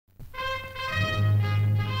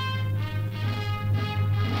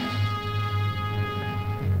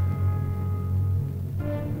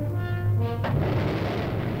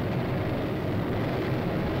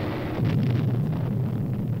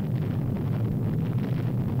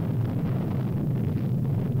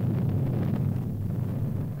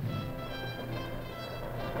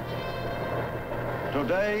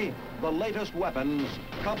Today, the latest weapons,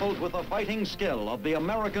 coupled with the fighting skill of the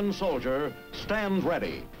American soldier, stand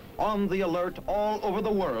ready, on the alert all over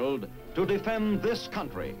the world to defend this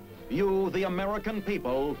country, you, the American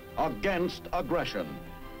people, against aggression.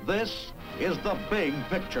 This is The Big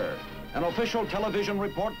Picture, an official television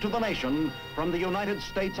report to the nation from the United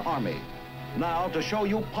States Army. Now, to show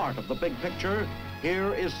you part of the big picture,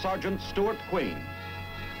 here is Sergeant Stuart Queen.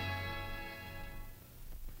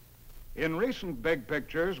 In recent big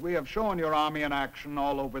pictures, we have shown your Army in action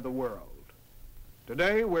all over the world.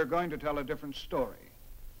 Today, we're going to tell a different story.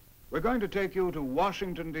 We're going to take you to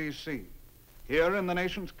Washington, D.C. Here in the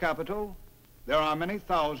nation's capital, there are many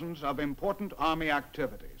thousands of important Army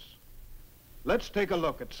activities. Let's take a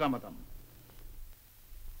look at some of them.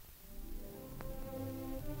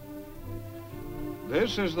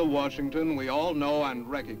 This is the Washington we all know and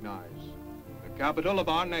recognize, the capital of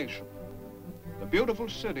our nation. The beautiful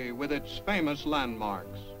city with its famous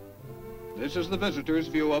landmarks. This is the visitor's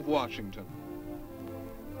view of Washington.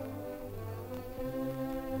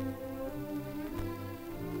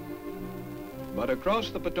 But across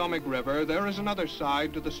the Potomac River, there is another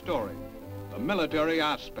side to the story, the military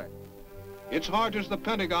aspect. Its heart is the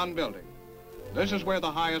Pentagon building. This is where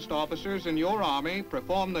the highest officers in your Army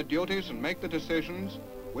perform the duties and make the decisions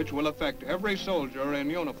which will affect every soldier in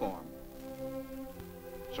uniform.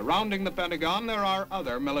 Surrounding the Pentagon, there are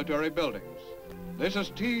other military buildings. This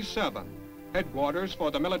is T7, headquarters for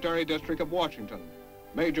the Military District of Washington.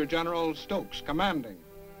 Major General Stokes commanding.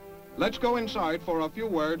 Let's go inside for a few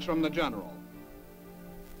words from the General.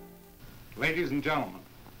 Ladies and gentlemen,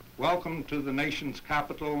 welcome to the nation's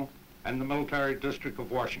capital and the Military District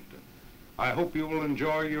of Washington. I hope you will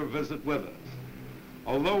enjoy your visit with us.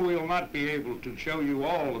 Although we will not be able to show you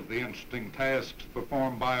all of the interesting tasks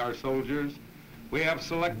performed by our soldiers, we have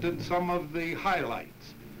selected some of the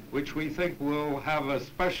highlights, which we think will have a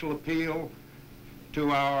special appeal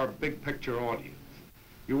to our big picture audience.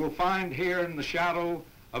 You will find here in the shadow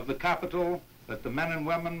of the Capitol that the men and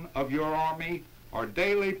women of your Army are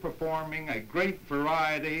daily performing a great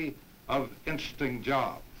variety of interesting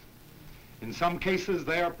jobs. In some cases,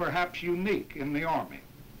 they are perhaps unique in the Army.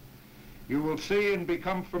 You will see and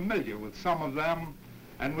become familiar with some of them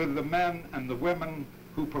and with the men and the women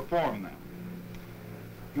who perform them.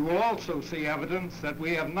 You will also see evidence that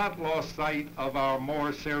we have not lost sight of our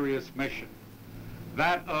more serious mission,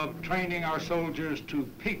 that of training our soldiers to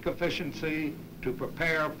peak efficiency to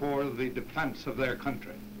prepare for the defense of their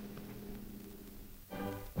country.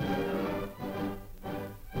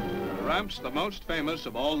 Perhaps the most famous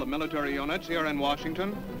of all the military units here in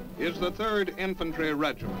Washington is the 3rd Infantry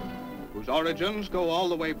Regiment, whose origins go all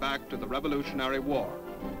the way back to the Revolutionary War.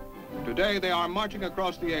 Today, they are marching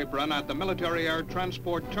across the apron at the Military Air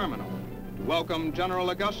Transport Terminal to welcome General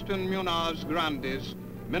Agustin Munoz Grandes,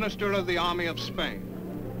 Minister of the Army of Spain.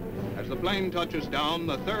 As the plane touches down,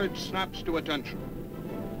 the 3rd snaps to attention.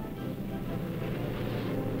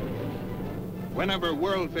 Whenever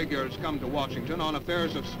world figures come to Washington on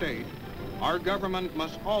affairs of state, our government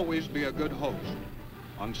must always be a good host.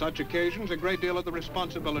 On such occasions, a great deal of the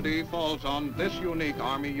responsibility falls on this unique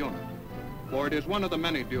Army unit, for it is one of the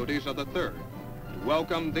many duties of the 3rd to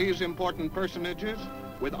welcome these important personages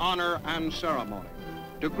with honor and ceremony,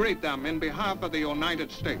 to greet them in behalf of the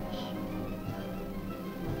United States.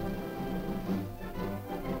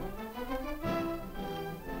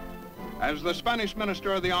 As the Spanish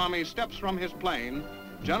Minister of the Army steps from his plane,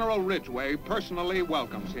 General Ridgway personally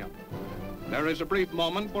welcomes him. There is a brief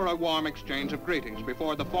moment for a warm exchange of greetings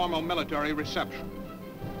before the formal military reception.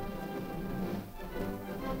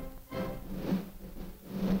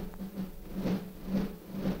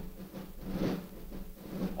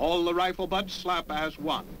 All the rifle butts slap as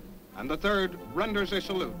one, and the 3rd renders a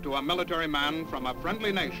salute to a military man from a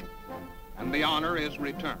friendly nation, and the honor is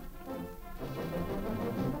returned.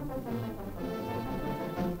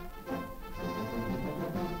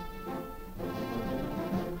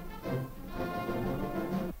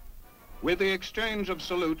 With the exchange of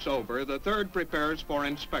salutes over, the 3rd prepares for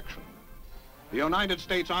inspection. The United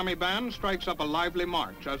States Army Band strikes up a lively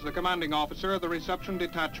march as the commanding officer of the reception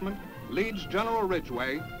detachment leads General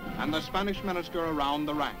Ridgway and the Spanish minister around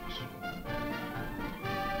the ranks.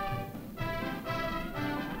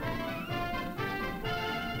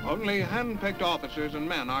 Only hand-picked officers and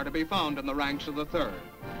men are to be found in the ranks of the 3rd.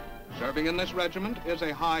 Serving in this regiment is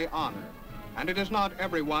a high honor, and it is not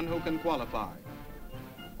everyone who can qualify.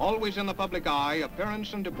 Always in the public eye,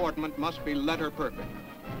 appearance and deportment must be letter perfect.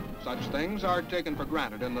 Such things are taken for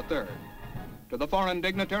granted in the 3rd. To the foreign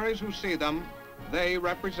dignitaries who see them, they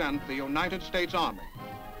represent the United States Army.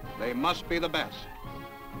 They must be the best.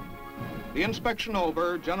 The inspection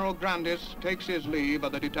over, General Grandis takes his leave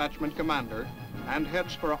of the detachment commander and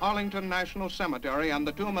heads for Arlington National Cemetery and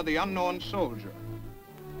the tomb of the unknown soldier.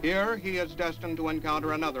 Here, he is destined to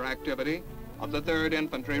encounter another activity of the 3rd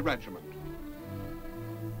Infantry Regiment.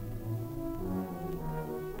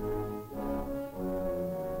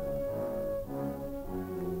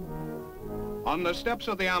 On the steps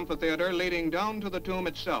of the amphitheater leading down to the tomb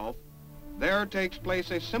itself, there takes place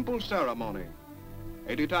a simple ceremony.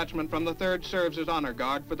 A detachment from the 3rd serves as honor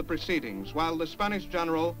guard for the proceedings, while the Spanish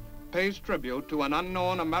general pays tribute to an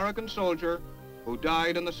unknown American soldier who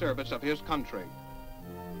died in the service of his country.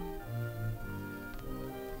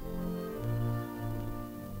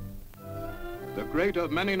 The great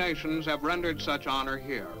of many nations have rendered such honor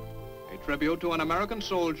here, a tribute to an American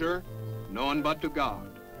soldier known but to God.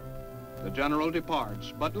 The general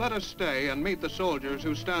departs, but let us stay and meet the soldiers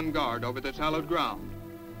who stand guard over this hallowed ground.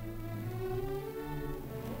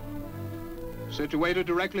 Situated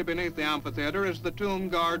directly beneath the amphitheater is the tomb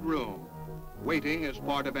guard room. Waiting is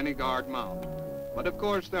part of any guard mount. But of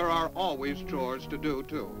course there are always chores to do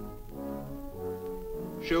too.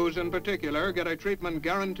 Shoes in particular get a treatment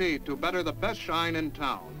guaranteed to better the best shine in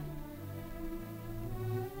town.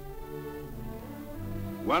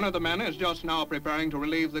 One of the men is just now preparing to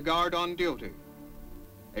relieve the guard on duty.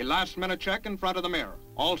 A last-minute check in front of the mirror.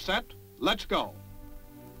 All set? Let's go.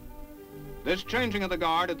 This changing of the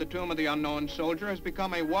guard at the tomb of the unknown soldier has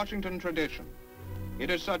become a Washington tradition. It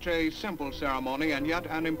is such a simple ceremony and yet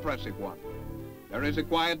an impressive one. There is a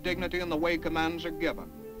quiet dignity in the way commands are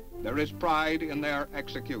given. There is pride in their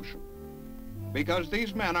execution. Because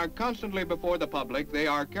these men are constantly before the public, they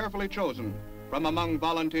are carefully chosen from among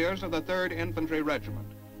volunteers of the 3rd Infantry Regiment.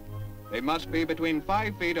 They must be between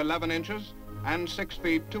 5 feet 11 inches and 6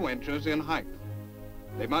 feet 2 inches in height.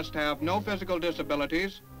 They must have no physical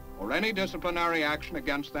disabilities or any disciplinary action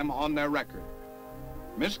against them on their record.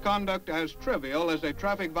 Misconduct as trivial as a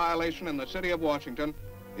traffic violation in the city of Washington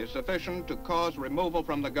is sufficient to cause removal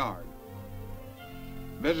from the guard.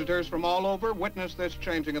 Visitors from all over witness this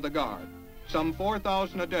changing of the guard, some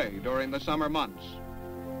 4,000 a day during the summer months.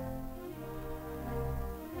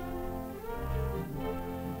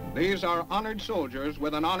 These are honored soldiers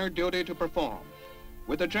with an honored duty to perform.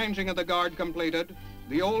 With the changing of the guard completed,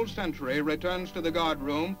 the old sentry returns to the guard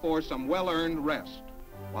room for some well-earned rest,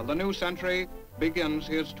 while the new sentry begins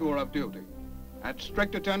his tour of duty. At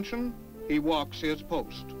strict attention, he walks his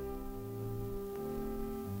post.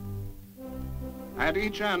 At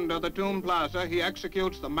each end of the tomb plaza, he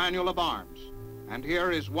executes the manual of arms, and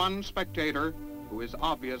here is one spectator who is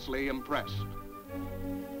obviously impressed.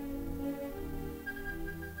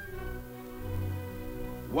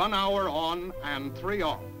 One hour on and 3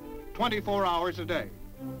 off, 24 hours a day.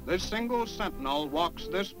 This single sentinel walks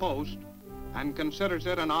this post and considers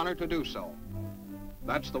it an honor to do so.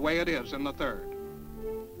 That's the way it is in the 3rd.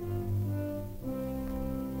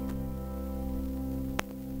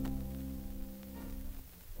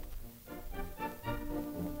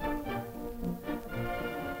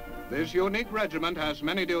 This unique regiment has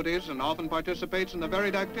many duties and often participates in the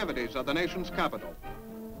varied activities of the nation's capital.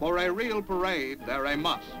 For a real parade, they're a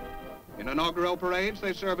must. In inaugural parades,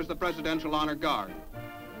 they serve as the Presidential Honor Guard.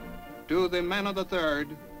 To the men of the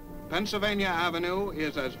 3rd, Pennsylvania Avenue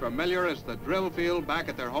is as familiar as the drill field back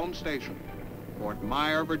at their home station, Fort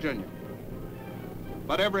Myer, Virginia.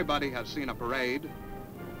 But everybody has seen a parade.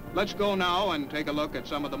 Let's go now and take a look at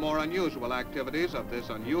some of the more unusual activities of this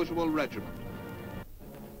unusual regiment.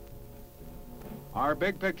 Our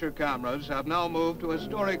big picture cameras have now moved to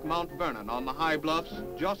historic Mount Vernon on the high bluffs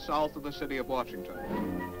just south of the city of Washington.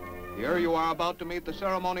 Here you are about to meet the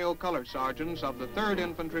ceremonial color sergeants of the 3rd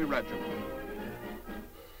Infantry Regiment.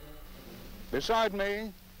 Beside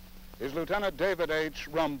me is Lieutenant David H.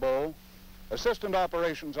 Rumbo, Assistant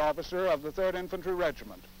Operations Officer of the 3rd Infantry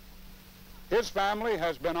Regiment. His family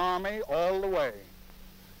has been Army all the way.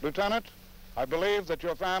 Lieutenant, I believe that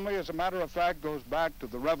your family, as a matter of fact, goes back to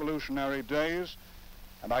the Revolutionary days,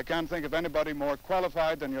 and I can't think of anybody more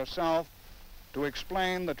qualified than yourself to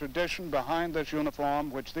explain the tradition behind this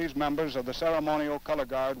uniform which these members of the Ceremonial Color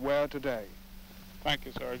Guard wear today. Thank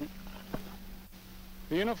you, Sergeant.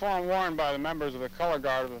 The uniform worn by the members of the Color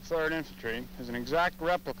Guard of the 3rd Infantry is an exact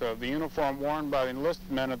replica of the uniform worn by the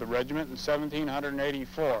enlisted men of the regiment in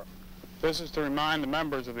 1784. This is to remind the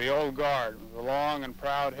members of the old guard of the long and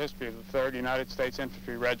proud history of the 3rd United States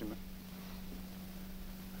Infantry Regiment.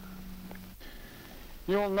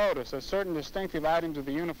 You will notice that certain distinctive items of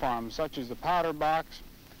the uniform, such as the powder box,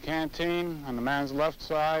 the canteen on the man's left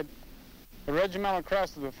side. The regimental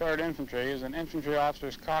crest of the 3rd Infantry is an infantry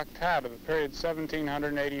officer's cocked hat of the period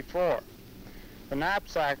 1784. The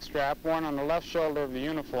knapsack strap worn on the left shoulder of the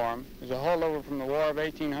uniform is a holdover from the War of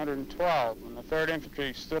 1812, when the 3rd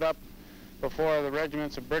Infantry stood up before the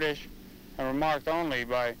regiments of British and were marked only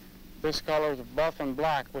by this colors of buff and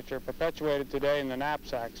black, which are perpetuated today in the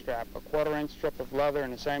knapsack strap, a 1/4-inch strip of leather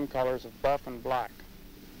in the same colors of buff and black.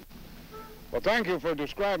 Well, thank you for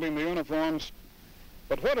describing the uniforms.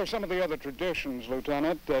 But what are some of the other traditions,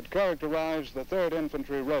 Lieutenant, that characterize the 3rd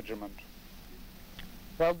Infantry Regiment?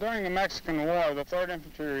 Well, during the Mexican War, the 3rd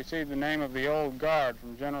Infantry received the name of the Old Guard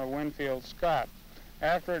from General Winfield Scott.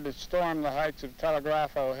 After it had stormed the heights of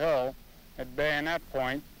Telegrafo Hill at bayonet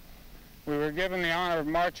point, we were given the honor of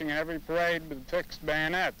marching in every parade with fixed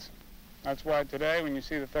bayonets. That's why today, when you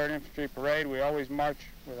see the 3rd Infantry parade, we always march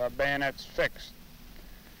with our bayonets fixed.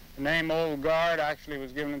 The name Old Guard actually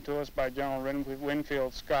was given to us by General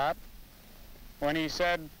Winfield Scott when he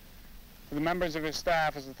said to the members of his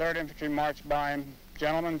staff as the 3rd Infantry marched by him,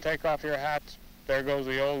 "Gentlemen, take off your hats. There goes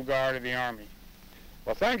the Old Guard of the Army."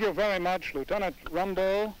 Well, thank you very much, Lieutenant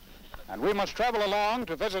Rumble. And we must travel along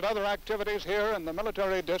to visit other activities here in the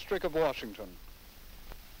Military District of Washington.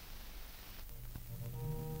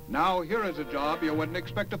 Now, here is a job you wouldn't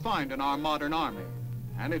expect to find in our modern Army,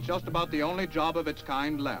 and it's just about the only job of its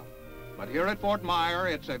kind left. But here at Fort Myer,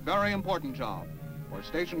 it's a very important job, for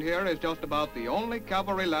stationed here is just about the only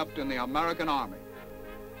cavalry left in the American Army.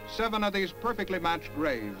 7 of these perfectly matched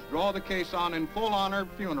graves draw the caisson in full honor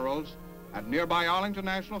funerals at nearby Arlington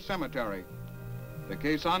National Cemetery. The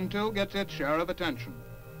caisson, too, gets its share of attention.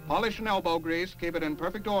 Polish and elbow grease keep it in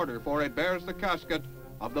perfect order, for it bears the casket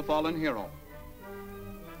of the fallen hero.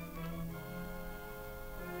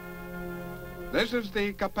 This is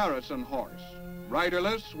the caparison horse,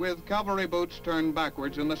 riderless with cavalry boots turned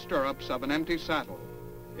backwards in the stirrups of an empty saddle.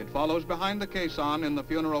 It follows behind the caisson in the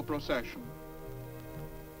funeral procession.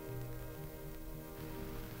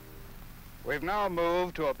 We've now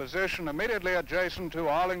moved to a position immediately adjacent to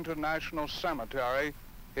Arlington National Cemetery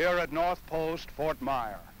here at North Post, Fort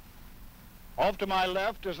Myer. Off to my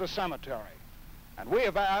left is the cemetery, and we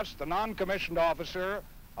have asked the non-commissioned officer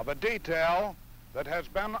of a detail that has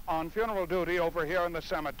been on funeral duty over here in the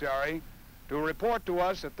cemetery to report to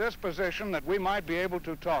us at this position that we might be able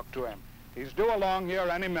to talk to him. He's due along here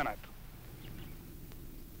any minute.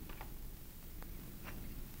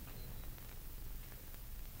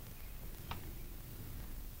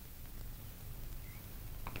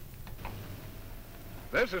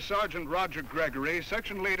 This is Sergeant Roger Gregory,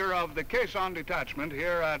 section leader of the caisson detachment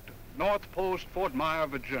here at North Post, Fort Myer,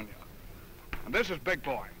 Virginia. And this is Big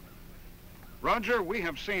Boy. Roger, we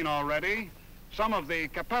have seen already some of the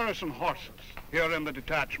caparison horses here in the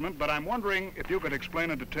detachment, but I'm wondering if you could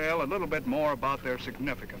explain in detail a little bit more about their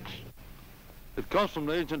significance. It comes from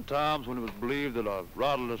the ancient times when it was believed that a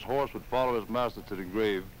riderless horse would follow his master to the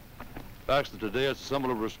grave. Actually, today it's a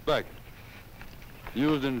symbol of respect,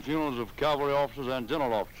 used in funerals of cavalry officers and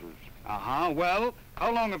general officers. Well,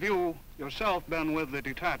 how long have you yourself been with the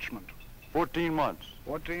detachment? 14 months.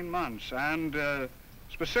 14 months. And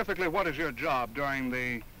specifically, what is your job during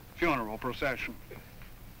the funeral procession?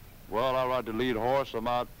 Well, I ride the lead horse. I'm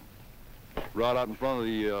out, right out in front of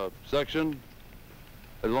the section.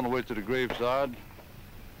 It's on the way to the graveside.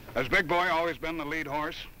 Has Big Boy always been the lead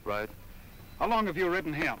horse? Right. How long have you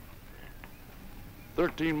ridden him?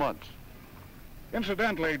 13 months.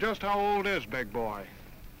 Incidentally, just how old is Big Boy?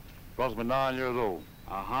 Approximately 9 years old.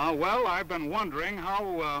 Well, I've been wondering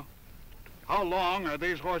how long are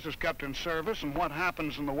these horses kept in service and what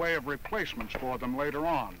happens in the way of replacements for them later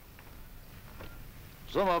on?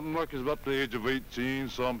 Some of them work up to the age of 18,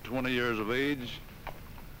 some 20 years of age.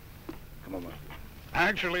 Come on,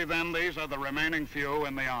 Actually, then, these are the remaining few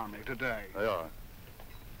in the Army today. They are.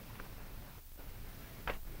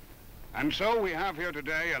 And so we have here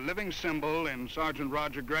today a living symbol in Sergeant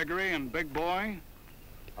Roger Gregory and Big Boy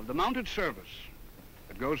of the mounted service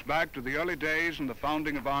that goes back to the early days and the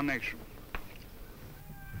founding of our nation.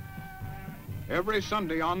 Every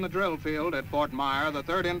Sunday on the drill field at Fort Myer, the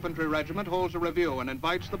 3rd Infantry Regiment holds a review and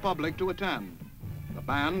invites the public to attend. The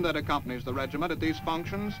band that accompanies the regiment at these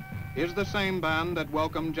functions is the same band that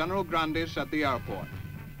welcomed General Grandis at the airport.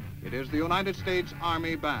 It is the United States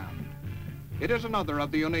Army Band. It is another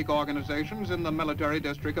of the unique organizations in the Military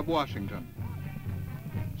District of Washington.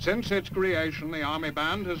 Since its creation, the Army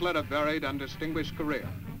Band has led a varied and distinguished career.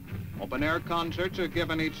 Open-air concerts are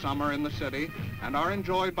given each summer in the city and are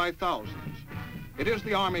enjoyed by thousands. It is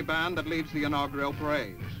the Army Band that leads the inaugural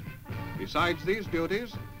parades. Besides these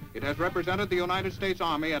duties, it has represented the United States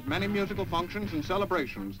Army at many musical functions and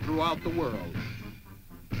celebrations throughout the world.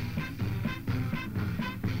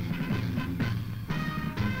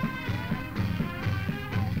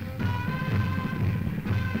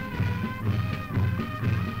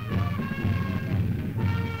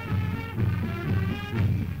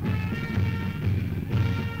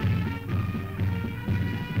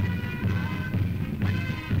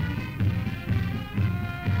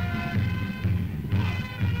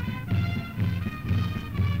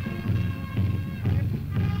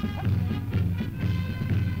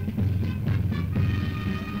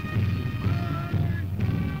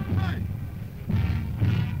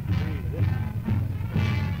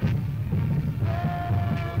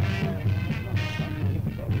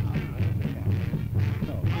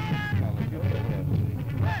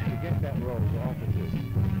 that road is off of this.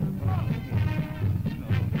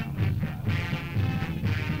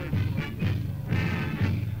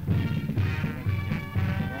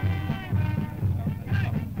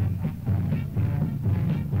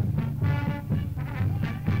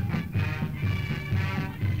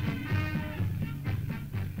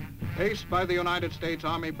 Paced by the United States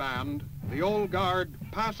Army Band, the Old Guard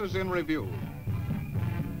passes in review.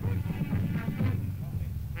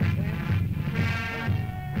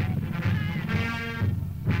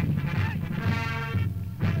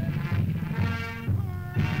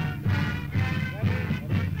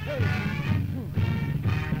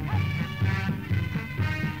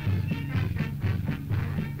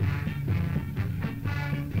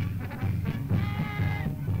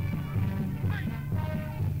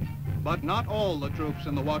 But not all the troops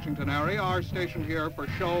in the Washington area are stationed here for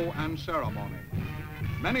show and ceremony.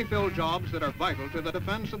 Many fill jobs that are vital to the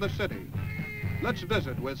defense of the city. Let's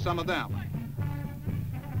visit with some of them.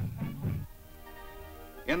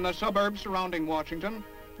 In the suburbs surrounding Washington,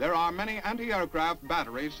 there are many anti-aircraft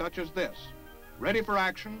batteries such as this, ready for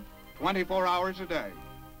action 24 hours a day.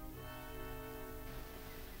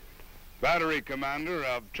 Battery commander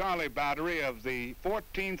of Charlie Battery of the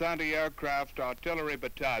 14th Anti-Aircraft Artillery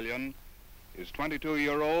Battalion is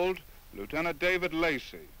 22-year-old Lieutenant David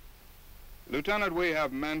Lacey. Lieutenant, we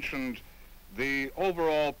have mentioned the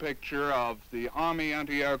overall picture of the Army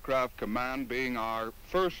Anti-Aircraft Command being our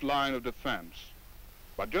first line of defense.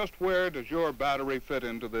 But just where does your battery fit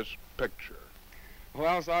into this picture?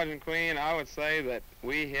 Well, Sergeant Queen, I would say that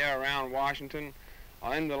we here around Washington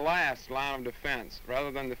are in the last line of defense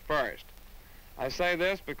rather than the first. I say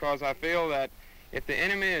this because I feel that if the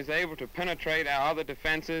enemy is able to penetrate our other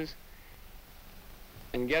defenses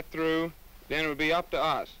and get through, then it will be up to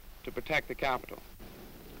us to protect the capital.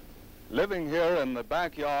 Living here in the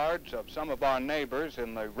backyards of some of our neighbors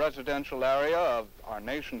in the residential area of our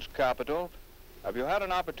nation's capital, have you had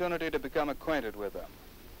an opportunity to become acquainted with them?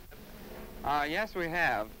 Yes, we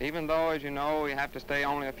have. Even though, as you know, we have to stay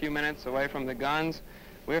only a few minutes away from the guns,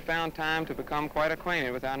 we've found time to become quite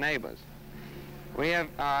acquainted with our neighbors. We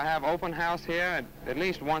have open house here at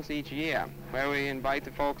least once each year, where we invite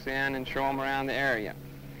the folks in and show them around the area.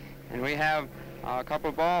 And we have a couple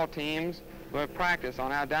of ball teams who have practice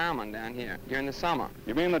on our diamond down here during the summer.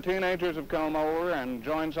 You mean the teenagers have come over and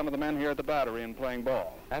joined some of the men here at the battery in playing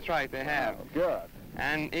ball? That's right, they have. Oh, good.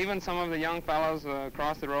 And even some of the young fellows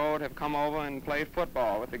across the road have come over and played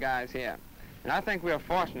football with the guys here. And I think we are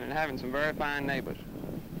fortunate in having some very fine neighbors.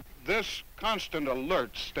 This constant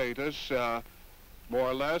alert status, more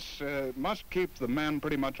or less, must keep the men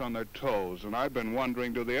pretty much on their toes. And I've been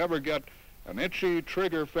wondering, do they ever get an itchy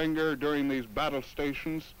trigger finger during these battle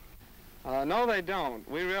stations? No, they don't.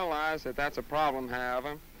 We realize that that's a problem,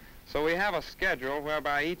 however. So we have a schedule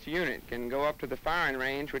whereby each unit can go up to the firing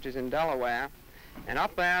range, which is in Delaware. And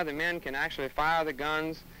up there, the men can actually fire the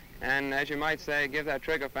guns and, as you might say, give that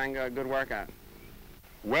trigger finger a good workout.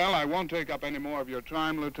 Well, I won't take up any more of your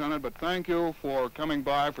time, Lieutenant, but thank you for coming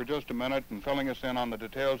by for just a minute and filling us in on the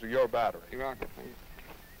details of your battery. You're welcome. Thank you.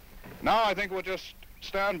 Now I think we'll just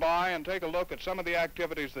stand by and take a look at some of the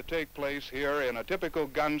activities that take place here in a typical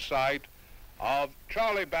gun site of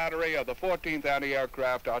Charlie Battery of the 14th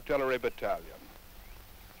Anti-Aircraft Artillery Battalion.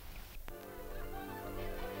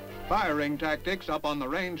 Firing tactics up on the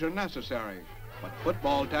range are necessary, but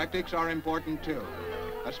football tactics are important too,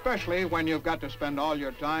 especially when you've got to spend all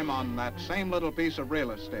your time on that same little piece of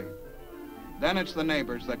real estate. Then it's the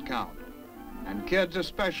neighbors that count, and kids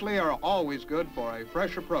especially are always good for a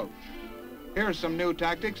fresh approach. Here's some new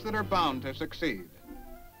tactics that are bound to succeed.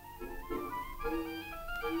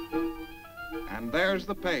 And there's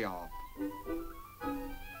the payoff.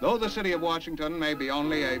 Though the city of Washington may be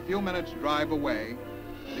only a few minutes' drive away,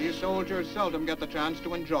 these soldiers seldom get the chance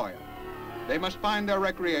to enjoy it. They must find their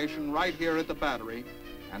recreation right here at the battery,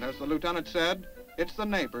 and as the lieutenant said, it's the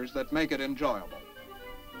neighbors that make it enjoyable.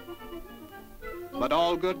 But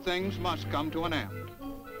all good things must come to an end.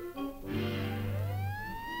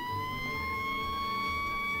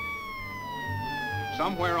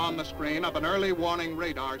 Somewhere on the screen of an early warning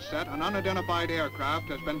radar set, an unidentified aircraft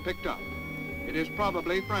has been picked up. It is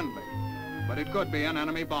probably friendly, but it could be an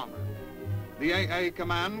enemy bomber. The AA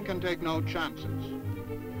command can take no chances.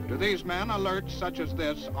 To these men, alerts such as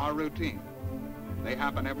this are routine. They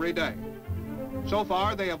happen every day. So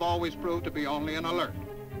far, they have always proved to be only an alert,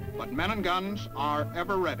 but men and guns are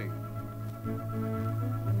ever ready.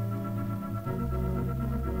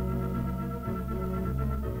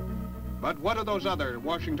 But what of those other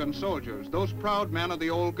Washington soldiers, those proud men of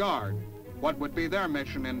the old guard? What would be their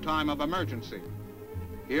mission in time of emergency?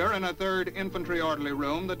 Here in a 3rd Infantry orderly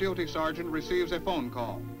room, the duty sergeant receives a phone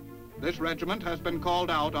call. This regiment has been called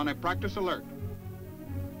out on a practice alert.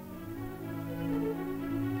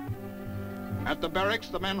 At the barracks,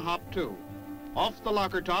 the men hop to. Off the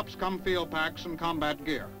locker tops come field packs and combat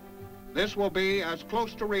gear. This will be as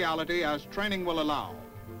close to reality as training will allow.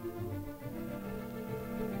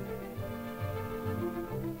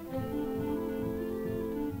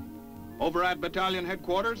 Over at battalion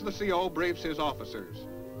headquarters, the CO briefs his officers.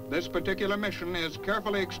 This particular mission is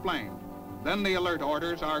carefully explained. Then the alert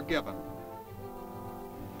orders are given.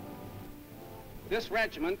 This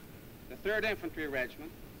regiment, the 3rd Infantry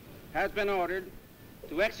Regiment, has been ordered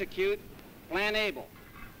to execute Plan Able.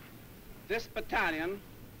 This battalion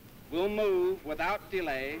will move without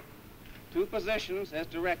delay to positions as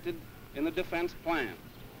directed in the defense plan.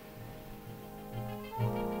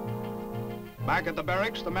 Back at the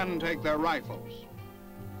barracks, the men take their rifles.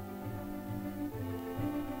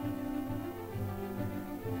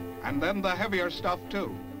 And then the heavier stuff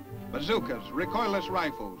too. Bazookas, recoilless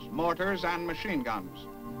rifles, mortars, and machine guns.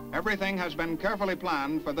 Everything has been carefully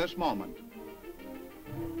planned for this moment.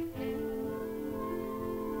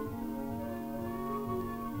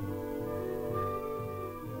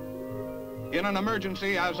 In an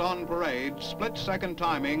emergency as on parade, split-second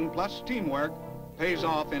timing plus teamwork pays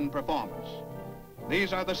off in performance.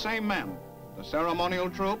 These are the same men, the ceremonial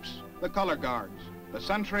troops, the color guards, the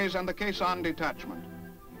sentries, and the caisson detachment.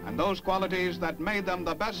 And those qualities that made them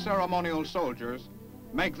the best ceremonial soldiers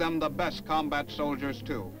make them the best combat soldiers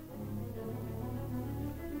too.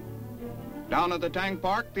 Down at the tank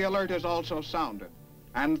park, the alert is also sounded,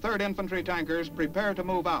 and 3rd Infantry tankers prepare to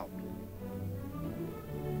move out.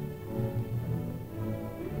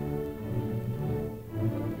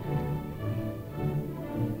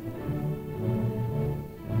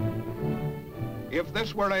 If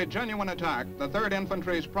this were a genuine attack, the 3rd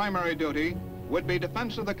Infantry's primary duty would be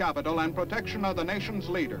defense of the capital and protection of the nation's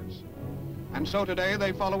leaders. And so today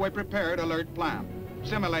they follow a prepared alert plan,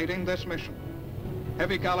 simulating this mission.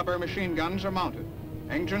 Heavy caliber machine guns are mounted,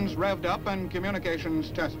 engines revved up and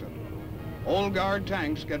communications tested. Old guard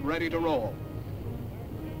tanks get ready to roll.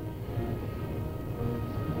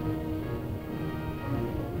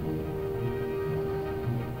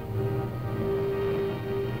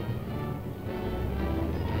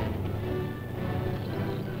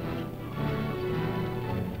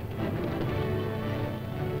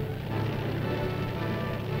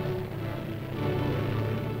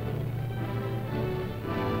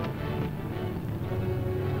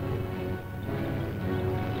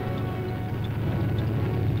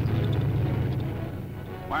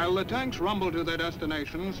 While the tanks rumble to their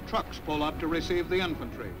destinations, trucks pull up to receive the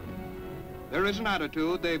infantry. There is an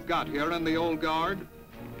attitude they've got here in the old guard.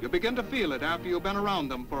 You begin to feel it after you've been around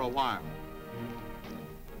them for a while.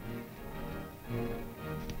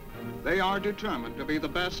 They are determined to be the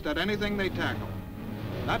best at anything they tackle.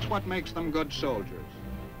 That's what makes them good soldiers.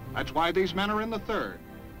 That's why these men are in the 3rd.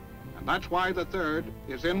 And that's why the 3rd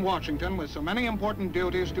is in Washington with so many important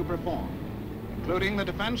duties to perform, including the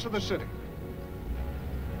defense of the city.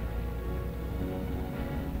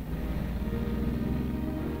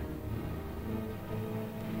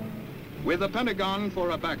 With the Pentagon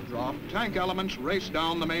for a backdrop, tank elements race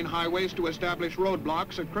down the main highways to establish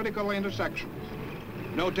roadblocks at critical intersections.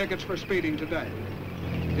 No tickets for speeding today.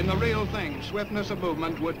 In the real thing, swiftness of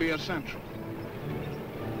movement would be essential.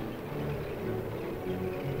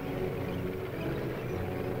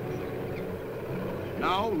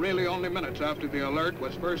 Now, really only minutes after the alert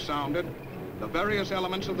was first sounded, the various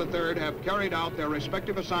elements of the 3rd have carried out their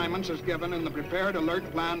respective assignments as given in the prepared alert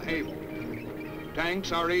plan Able.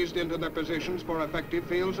 Tanks are eased into their positions for effective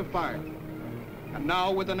fields of fire. And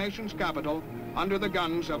now, with the nation's capital under the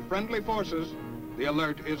guns of friendly forces, the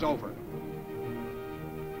alert is over.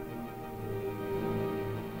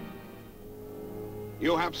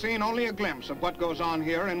 You have seen only a glimpse of what goes on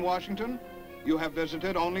here in Washington. You have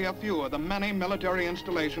visited only a few of the many military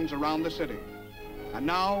installations around the city. And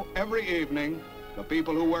now, every evening, the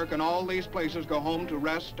people who work in all these places go home to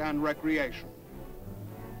rest and recreation.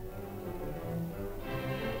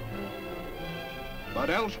 But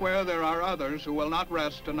elsewhere, there are others who will not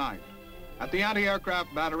rest tonight. At the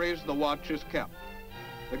anti-aircraft batteries, the watch is kept.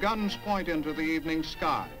 The guns point into the evening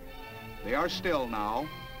sky. They are still now,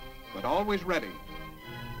 but always ready.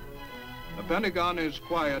 The Pentagon is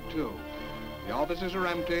quiet, too. The offices are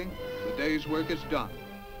empty. The day's work is done.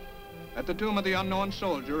 At the tomb of the unknown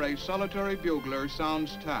soldier, a solitary bugler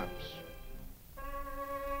sounds taps.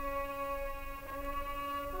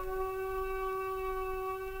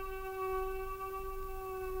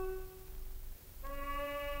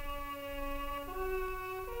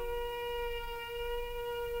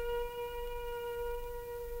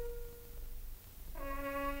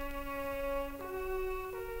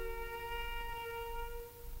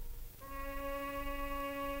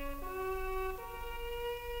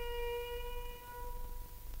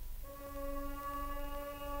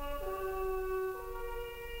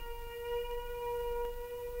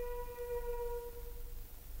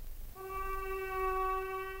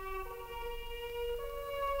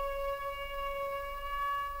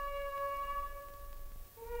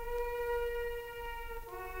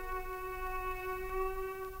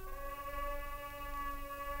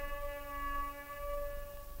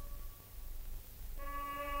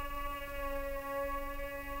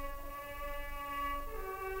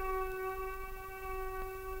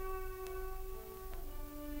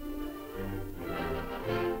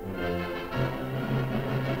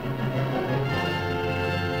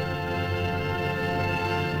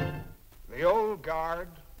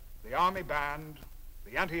 Army Band,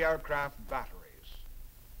 the anti-aircraft batteries.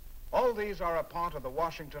 All these are a part of the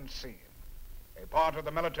Washington scene, a part of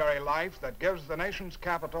the military life that gives the nation's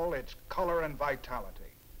capital its color and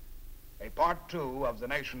vitality, a part, too, of the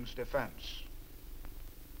nation's defense.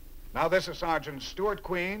 Now, this is Sergeant Stuart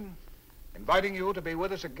Queen, inviting you to be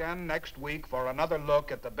with us again next week for another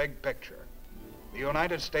look at the big picture, the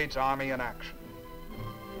United States Army in action.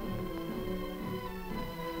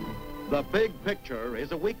 The Big Picture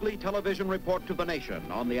is a weekly television report to the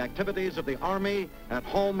nation on the activities of the Army at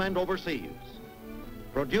home and overseas.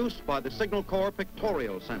 Produced by the Signal Corps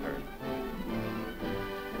Pictorial Center.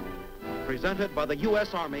 Presented by the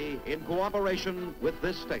U.S. Army in cooperation with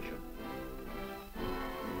this station.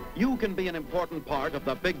 You can be an important part of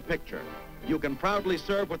the big picture. You can proudly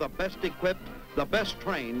serve with the best equipped, the best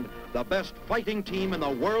trained, the best fighting team in the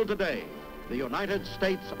world today, the United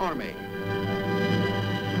States Army.